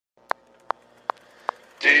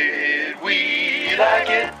Did we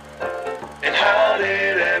like it? And how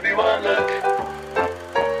did everyone look?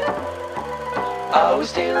 Are we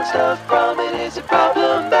stealing stuff from it? Is it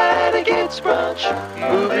problematic? It's Brunch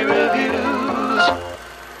Movie Reviews.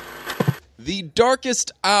 The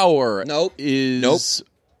Darkest Hour Nope. is...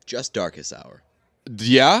 Just Darkest Hour.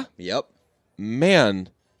 Yeah? Yep. Man.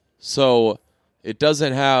 So it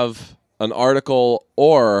doesn't have an article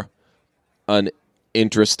or an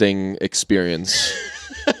interesting experience.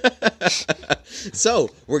 So,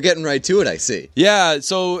 we're getting right to it, I see. Yeah,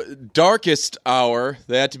 so Darkest Hour,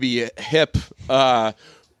 they had to be hip,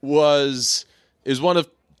 is one of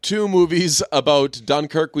two movies about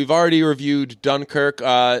Dunkirk. We've already reviewed Dunkirk.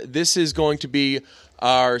 This is going to be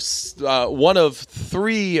our one of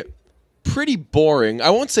three pretty boring. I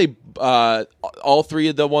won't say all three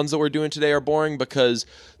of the ones that we're doing today are boring, because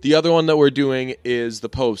the other one that we're doing is The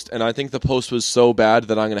Post, and I think The Post was so bad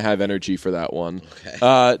that I'm going to have energy for that one.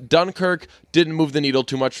 Okay. Dunkirk didn't move the needle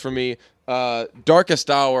too much for me. Darkest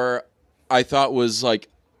Hour, I thought was like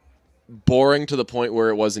boring to the point where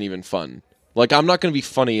it wasn't even fun. Like, I'm not going to be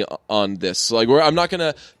funny on this. Like, I'm not going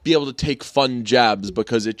to be able to take fun jabs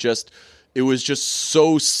because it was just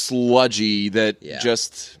so sludgy that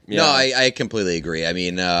just... Yeah. No, I completely agree. I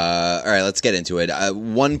mean, all right, let's get into it.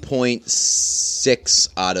 1.6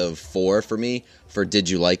 out of 4 for me for Did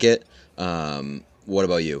You Like It? What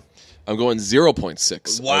about you? I'm going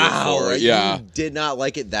 0.6. Wow. Out of 4. Yeah. You did not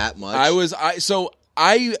like it that much?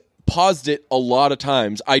 I paused it a lot of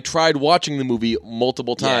times. I tried watching the movie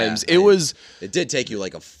multiple times. Yeah, It did take you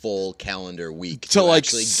like a full calendar week to like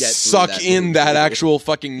actually get suck through in that actual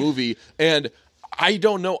fucking movie, and I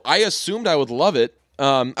don't know. I assumed I would love it.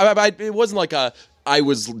 It wasn't like I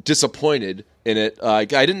was disappointed in it. I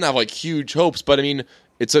didn't have like huge hopes, but I mean,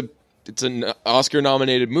 it's an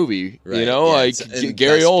Oscar-nominated movie, Right. you know, Yeah, like it's in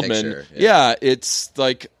Gary Best Oldman. Picture, Yeah, it's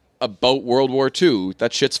like about World War II.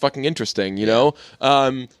 That shit's fucking interesting, you know.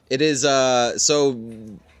 It is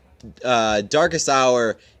Darkest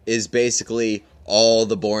Hour is basically all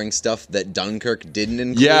the boring stuff that Dunkirk didn't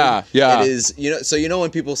include. Yeah. It is,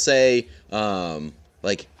 when people say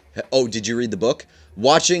like, "Oh, did you read the book?"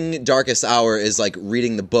 Watching Darkest Hour is like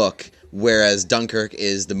reading the book, whereas Dunkirk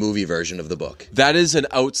is the movie version of the book. That is an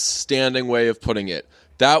outstanding way of putting it.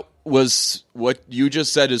 That was what you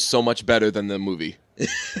just said is so much better than the movie.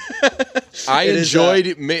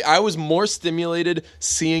 I was more stimulated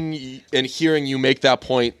seeing and hearing you make that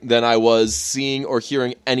point than I was seeing or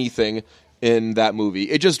hearing anything in that movie.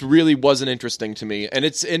 It just really wasn't interesting to me. And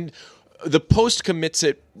The Post commits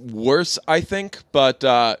it worse, I think, but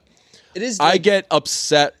It is. I get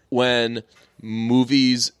upset when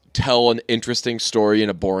movies tell an interesting story in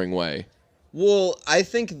a boring way. Well, I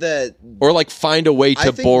think that Or like find a way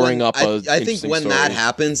to boring up a I think when story. that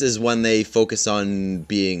happens is when they focus on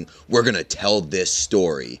being, we're going to tell this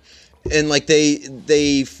story. And like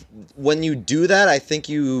they when you do that, I think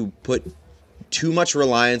you put too much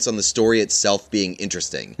reliance on the story itself being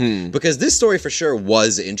interesting. Because this story for sure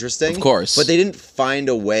was interesting. Of course. But they didn't find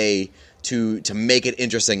a way to make it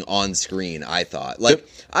interesting on screen, I thought. Like,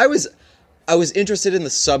 I was interested in the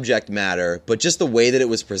subject matter, but just the way that it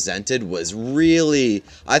was presented was really...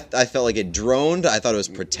 I felt like it droned. I thought it was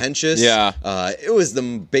pretentious. Yeah. It was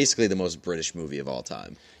basically the most British movie of all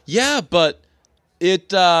time. Yeah, but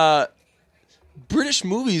British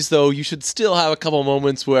movies, though, you should still have a couple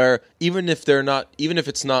moments where even if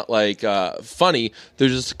it's not like funny,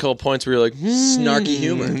 there's just a couple points where you're like Snarky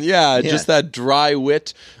humor. Yeah, just that dry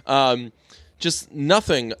wit. Just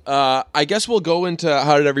nothing. I guess we'll go into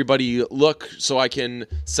how did everybody look, so I can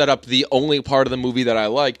set up the only part of the movie that I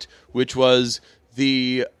liked, which was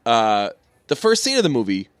the first scene of the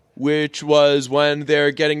movie, which was when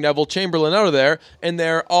they're getting Neville Chamberlain out of there, and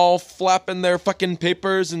they're all flapping their fucking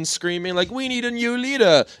papers and screaming like, "We need a new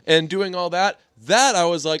leader," and doing all that. That I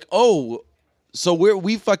was like, oh, so we're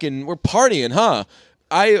partying, huh?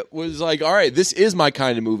 I was like, all right, this is my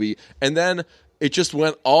kind of movie, and then it just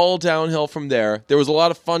went all downhill from there. There was a lot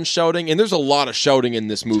of fun shouting, and there's a lot of shouting in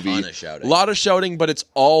this movie. Ton of shouting. A lot of shouting, but it's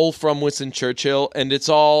all from Winston Churchill, and it's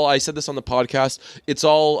all, I said this on the podcast, it's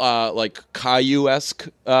all like Caillou-esque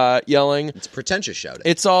yelling. It's pretentious shouting.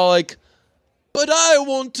 It's all like, "But I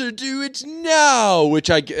want to do it now," which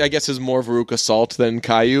I guess is more Veruca Salt than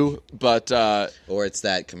Caillou, but... or it's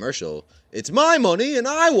that commercial... It's my money and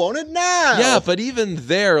I want it now. Yeah, but even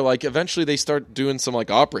there, like, eventually they start doing some, like,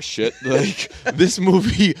 opera shit. Like, this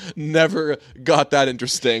movie never got that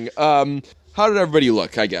interesting. How did everybody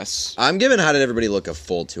look, I guess? I'm giving How Did Everybody Look a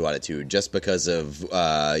full 2 out of 2 just because of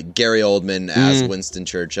Gary Oldman as Winston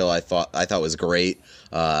Churchill. I thought was great.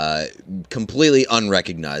 completely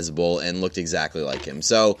unrecognizable and looked exactly like him.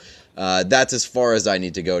 So that's as far as I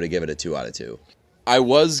need to go to give it a 2 out of 2. I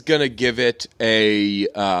was going to give it a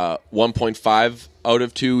 1.5 out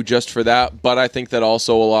of 2 just for that, but I think that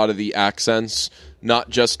also a lot of the accents, not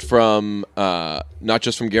just from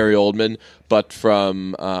Gary Oldman, but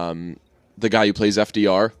from the guy who plays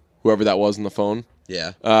FDR, whoever that was on the phone.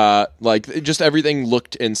 Yeah. Just everything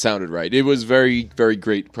looked and sounded right. It was very, very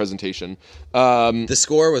great presentation. The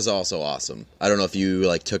score was also awesome. I don't know if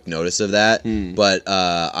you took notice of that, but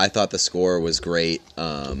I thought the score was great.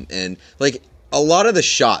 And a lot of the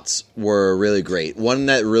shots were really great. One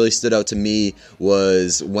that really stood out to me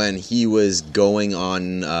was when he was going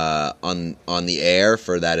on the air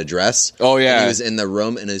for that address. Oh yeah, and he was in the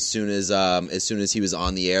room, and as soon as he was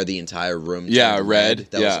on the air, the entire room turned red.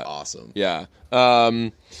 That was awesome. Yeah.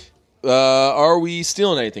 Are we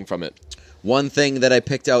stealing anything from it? One thing that I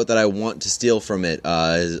picked out that I want to steal from it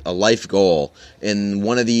is a life goal. In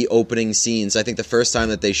one of the opening scenes, I think the first time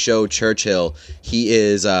that they show Churchill, he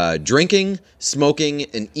is drinking, smoking,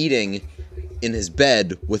 and eating in his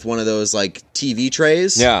bed with one of those TV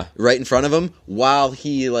trays right in front of him while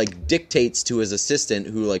he dictates to his assistant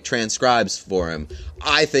who transcribes for him.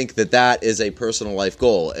 I think that is a personal life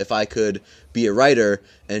goal. If I could be a writer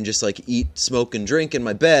and just eat, smoke, and drink in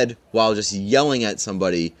my bed while just yelling at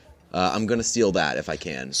somebody, I'm going to steal that if I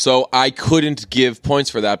can. So I couldn't give points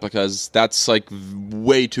for that because that's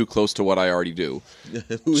way too close to what I already do.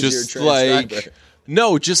 Who's just your transcriber?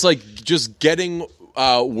 No, just getting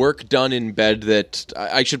work done in bed that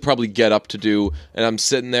I should probably get up to do, and I'm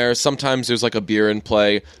sitting there. Sometimes there's a beer in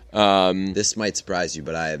play. This might surprise you,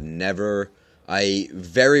 but I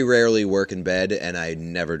very rarely work in bed, and I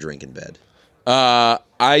never drink in bed.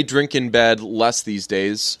 I drink in bed less these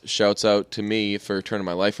days. Shouts out to me for turning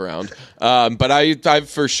my life around. But I've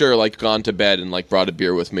for sure gone to bed and brought a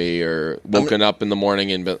beer with me or woken up in the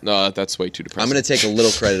morning and no, that's way too depressing. I'm going to take a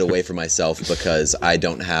little credit away from myself because I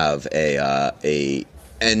don't have a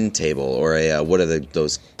end table or what are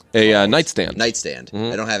those? A nightstand. Nightstand.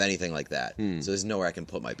 Mm-hmm. I don't have anything like that, so there's nowhere I can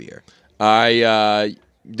put my beer. I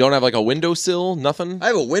don't have a windowsill, nothing. I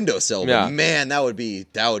have a windowsill, but man, that would be.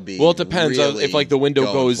 Well, it depends really if the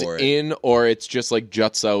window goes in or it's just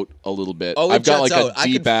juts out a little bit. Oh, I've got a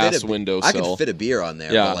deep ass windowsill. I could fit a beer on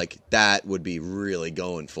there, but that would be really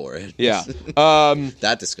going for it. Yeah.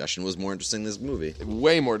 That discussion was more interesting than this movie.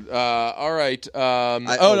 Way more. All right.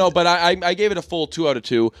 But I gave it a full 2 out of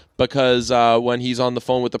 2 because when he's on the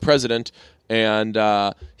phone with the president. And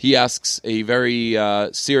he asks a very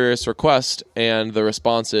serious request, and the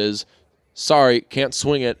response is, sorry, can't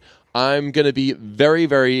swing it. I'm going to be very,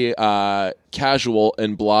 very casual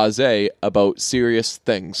and blasé about serious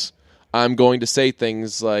things. I'm going to say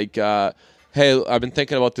things like, hey, I've been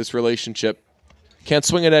thinking about this relationship. Can't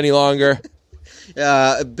swing it any longer.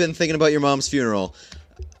 I've been thinking about your mom's funeral.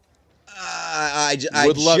 I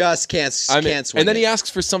just can't swing it. And then he asks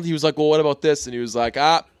for something. He was like, well, what about this? And he was like,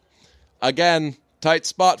 again, tight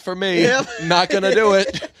spot for me. Yep. Not going to do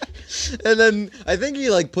it. And then I think he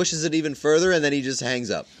pushes it even further, and then he just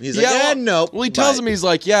hangs up. He's like, no. Well, he tells him, he's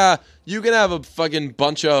like, yeah, you can have a fucking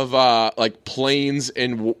bunch of planes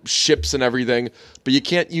and ships and everything, but you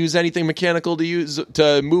can't use anything mechanical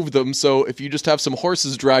to move them. So if you just have some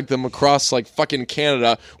horses drag them across fucking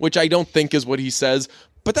Canada, which I don't think is what he says,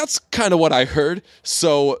 but that's kind of what I heard.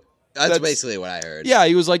 So That's basically what I heard. Yeah,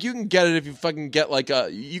 he was like, you can get it if you fucking get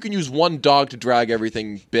you can use one dog to drag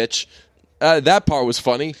everything, bitch. That part was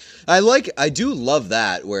funny. I do love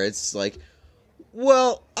that, where it's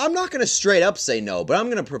well, I'm not going to straight up say no, but I'm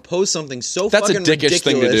going to propose something so fucking ridiculous. That's a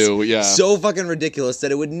dickish thing to do, yeah. So fucking ridiculous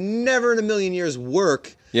that it would never in a million years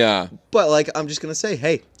work. Yeah. But, I'm just going to say,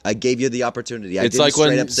 hey, I gave you the opportunity. It's like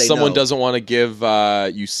when someone doesn't want to give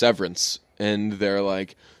you severance, and they're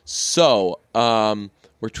like, so,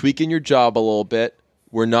 we're tweaking your job a little bit.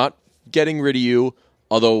 We're not getting rid of you.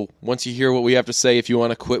 Although, once you hear what we have to say, if you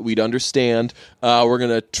want to quit, we'd understand. We're going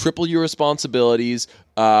to triple your responsibilities.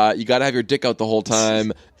 You got to have your dick out the whole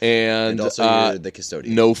time. And also you're the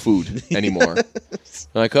custodian. No food anymore.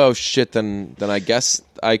 Like, oh, shit, then I guess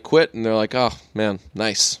I quit. And they're like, oh, man,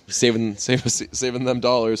 nice. Saving them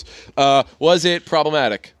dollars. Was it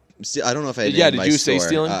problematic? I don't know if I did you say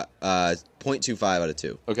stealing? 0.25 out of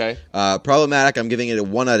 2. Okay. Problematic, I'm giving it a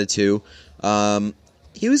 1 out of 2.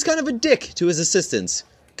 He was kind of a dick to his assistants.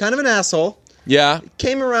 Kind of an asshole. Yeah.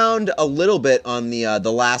 Came around a little bit on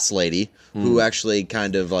the last lady, who actually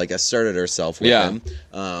kind of asserted herself with him.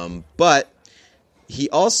 But he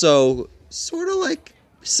also sort of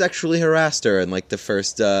sexually harassed her in the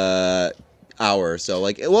first, I hour or so.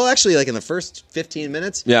 Like, well, actually, like in the first 15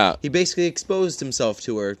 minutes, Yeah. he basically exposed himself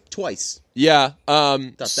to her twice. Yeah.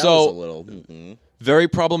 Thought that So was a little. very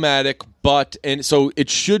problematic, and so it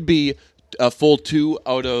should be a full 2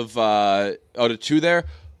 out of 2 there.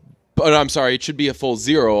 But I'm sorry, it should be a full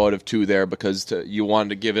 0 out of 2 there because you wanted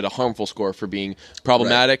to give it a harmful score for being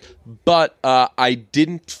problematic. Right. But I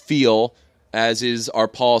didn't feel, as is our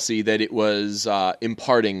policy, that it was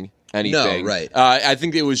imparting anything. No, right. I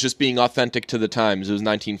think it was just being authentic to the times. It was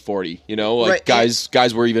 1940, like right.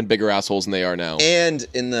 guys were even bigger assholes than they are now. And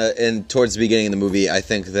towards the beginning of the movie, I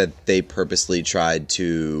think that they purposely tried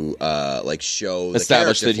to show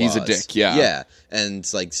establish the that flaws. He's a dick. Yeah, yeah, and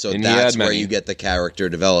so and that's where you get the character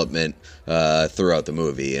development throughout the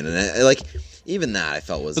movie, and even that I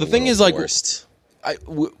felt was. But the thing is, forced.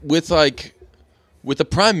 With the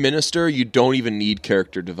prime minister, you don't even need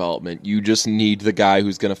character development. You just need the guy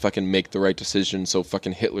who's going to fucking make the right decision so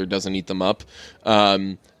fucking Hitler doesn't eat them up.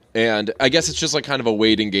 And I guess it's just like kind of a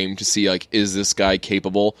waiting game to see, like, is this guy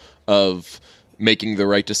capable of making the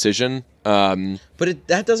right decision? But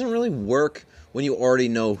that doesn't really work when you already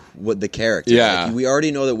know what the character. Yeah. We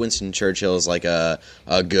already know that Winston Churchill is like a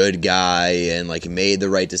good guy and like made the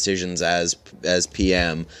right decisions as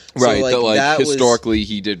PM. Right. So, that historically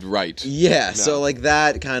he did right. Yeah. No. So like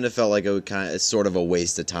that kind of felt like sort of a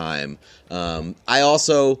waste of time. I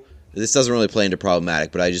also, this doesn't really play into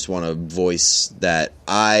problematic, but I just want to voice that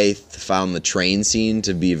I found the train scene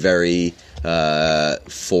to be very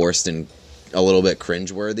forced and a little bit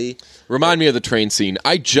cringeworthy. Remind me of the train scene.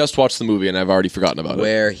 I just watched the movie and I've already forgotten about it.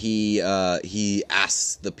 Where he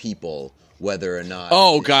asks the people whether or not.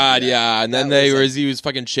 Oh God, yeah, and then he was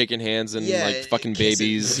fucking shaking hands and fucking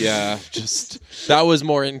babies. Yeah, just that was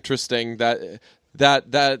more interesting. That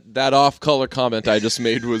off-color comment I just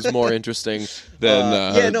made was more interesting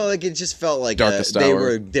than it just felt like Darkest they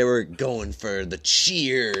Hour. were going for the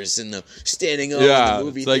cheers and the standing up in the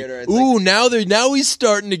movie theater. It's now he's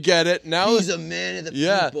starting to get it. Now he's a man of the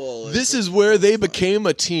people. This is where they became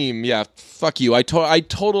a team. Yeah, fuck you. I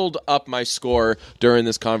totaled up my score during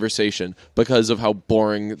this conversation because of how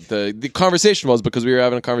boring the conversation was, because we were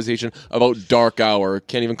having a conversation about Dark Hour.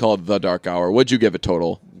 Can't even call it The Dark Hour. What'd you give it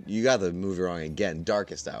total? You got the movie wrong again.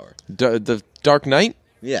 Darkest Hour. The Dark Knight?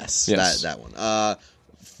 Yes. That one.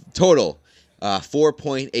 Total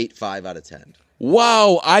 4.85 out of 10.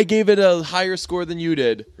 Wow, I gave it a higher score than you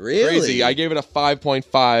did. Really? Crazy. I gave it a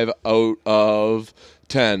 5.5 out of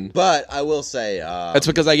 10. But I will say... that's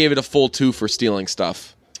because I gave it a full 2 for stealing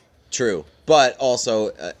stuff. True. But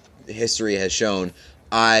also, history has shown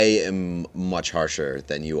I am much harsher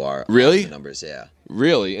than you are. Really? On the numbers, yeah.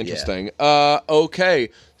 Really? Interesting. Yeah. Okay.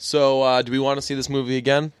 So, do we want to see this movie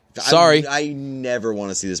again? Sorry. I never want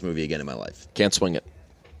to see this movie again in my life. Can't swing it.